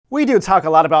We do talk a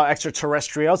lot about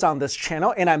extraterrestrials on this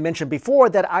channel, and I mentioned before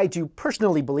that I do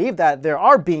personally believe that there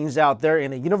are beings out there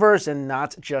in the universe and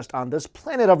not just on this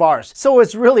planet of ours. So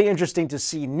it's really interesting to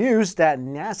see news that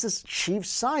NASA's chief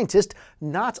scientist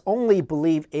not only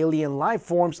believe alien life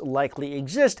forms likely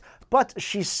exist, but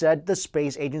she said the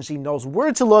space agency knows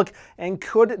where to look and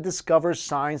could discover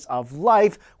signs of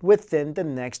life within the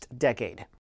next decade.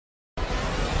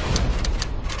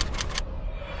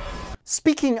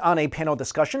 Speaking on a panel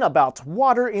discussion about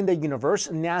water in the universe,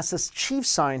 NASA's chief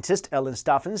scientist Ellen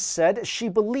Staffen said she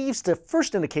believes the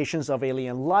first indications of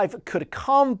alien life could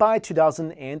come by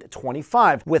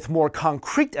 2025, with more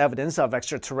concrete evidence of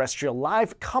extraterrestrial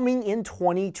life coming in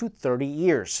 20 to 30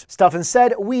 years. Staffen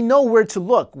said, "We know where to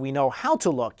look, we know how to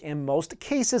look. In most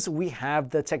cases, we have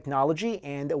the technology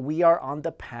and we are on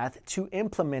the path to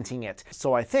implementing it.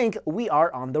 So I think we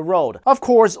are on the road." Of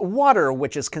course, water,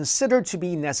 which is considered to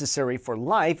be necessary for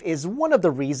life, is one of the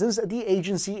reasons the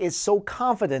agency is so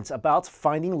confident about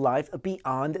finding life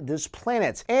beyond this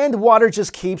planet. And water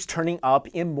just keeps turning up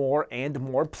in more and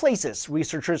more places.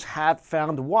 Researchers have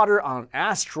found water on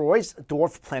asteroids,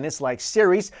 dwarf planets like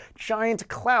Ceres, giant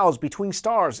clouds between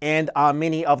stars, and on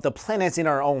many of the planets in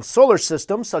our own solar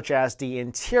system, such as the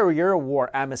interior or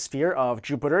atmosphere of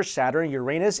Jupiter, Saturn,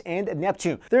 Uranus, and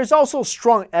Neptune. There's also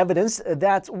strong evidence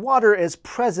that water is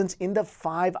present in the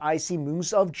 5 icy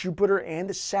moons of Jupiter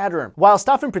and Saturn. While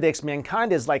Staffen predicts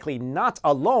mankind is likely not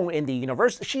alone in the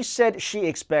universe, she said she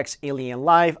expects alien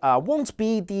life won't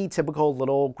be the typical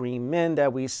little green men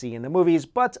that we see in the movies,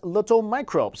 but little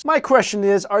microbes. My question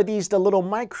is, are these the little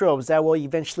microbes that will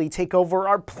eventually take over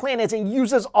our planet and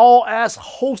use us all as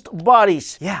host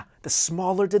bodies? Yeah. The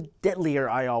smaller, the deadlier,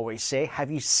 I always say. Have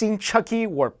you seen Chucky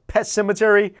or Pet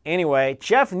Sematary? Anyway,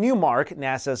 Jeff Newmark,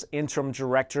 NASA's interim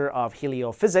director of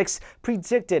heliophysics,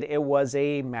 predicted it was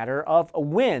a matter of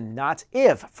when, not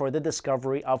if, for the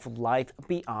discovery of life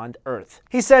beyond Earth.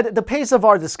 He said, "The pace of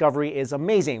our discovery is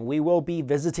amazing. We will be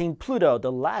visiting Pluto,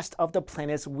 the last of the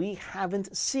planets we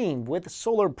haven't seen, with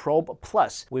Solar Probe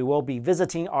Plus. We will be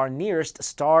visiting our nearest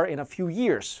star in a few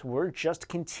years. We're just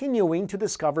continuing to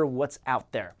discover what's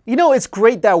out there." You know, it's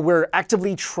great that we're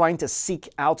actively trying to seek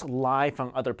out life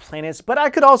on other planets, but I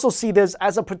could also see this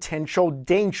as a potential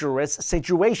dangerous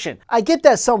situation. I get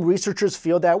that some researchers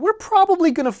feel that we're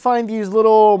probably going to find these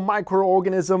little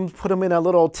microorganisms, put them in a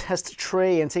little test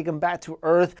tray and take them back to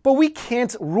Earth, but we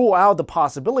can't rule out the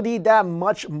possibility that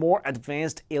much more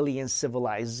advanced alien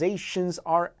civilizations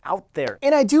are out there.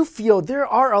 And I do feel there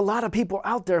are a lot of people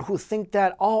out there who think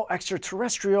that all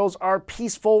extraterrestrials are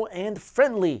peaceful and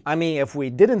friendly. I mean, if we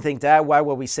didn't think that, why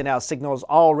would we send out signals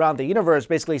all around the universe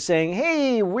basically saying,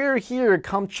 "Hey, we're here,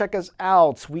 come check us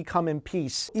out, we come in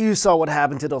peace"? You saw what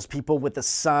happened to those people with the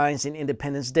signs in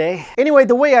Independence Day. Anyway,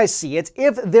 the way I see it,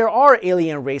 if there are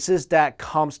alien races that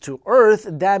comes to Earth,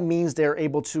 that means they're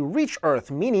able to reach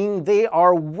Earth, meaning they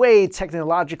are way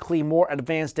technologically more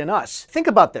advanced than us. Think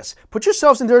about this. Put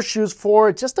yourselves in their shoes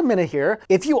for just a minute here.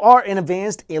 If you are an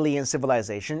advanced alien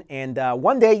civilization and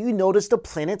one day you notice the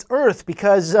planet Earth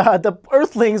because the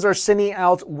Earthlings are sending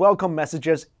out welcome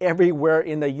messages everywhere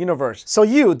in the universe. So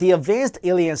you, the advanced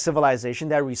alien civilization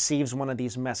that receives one of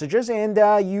these messages, and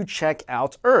you check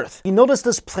out Earth. You notice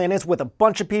this planet with a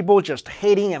bunch of people just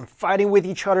hating and fighting with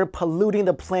each other, polluting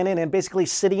the planet, and basically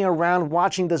sitting around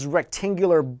watching this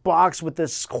rectangular box with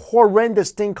this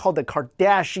horrendous thing called the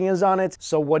Kardashians on it.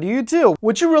 So what do?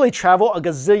 Would you really travel a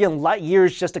gazillion light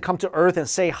years just to come to Earth and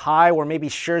say hi or maybe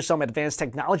share some advanced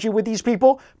technology with these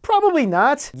people? Probably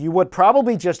not. You would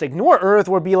probably just ignore Earth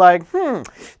or be like,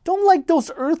 don't like those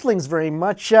Earthlings very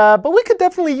much, but we could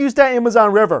definitely use that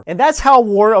Amazon River. And that's how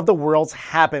War of the Worlds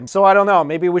happened. So I don't know,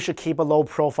 maybe we should keep a low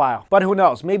profile. But who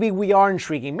knows, maybe we are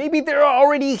intriguing. Maybe they're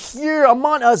already here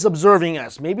among us observing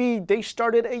us. Maybe they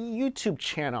started a YouTube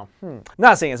channel.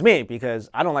 Not saying it's me, because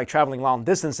I don't like traveling long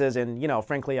distances and, you know,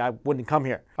 frankly, I wouldn't come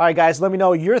here. All right, guys, let me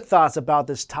know your thoughts about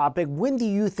this topic. When do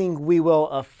you think we will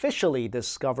officially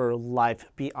discover life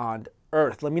beyond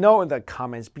Earth? Let me know in the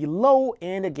comments below.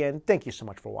 And again, thank you so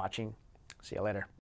much for watching. See you later.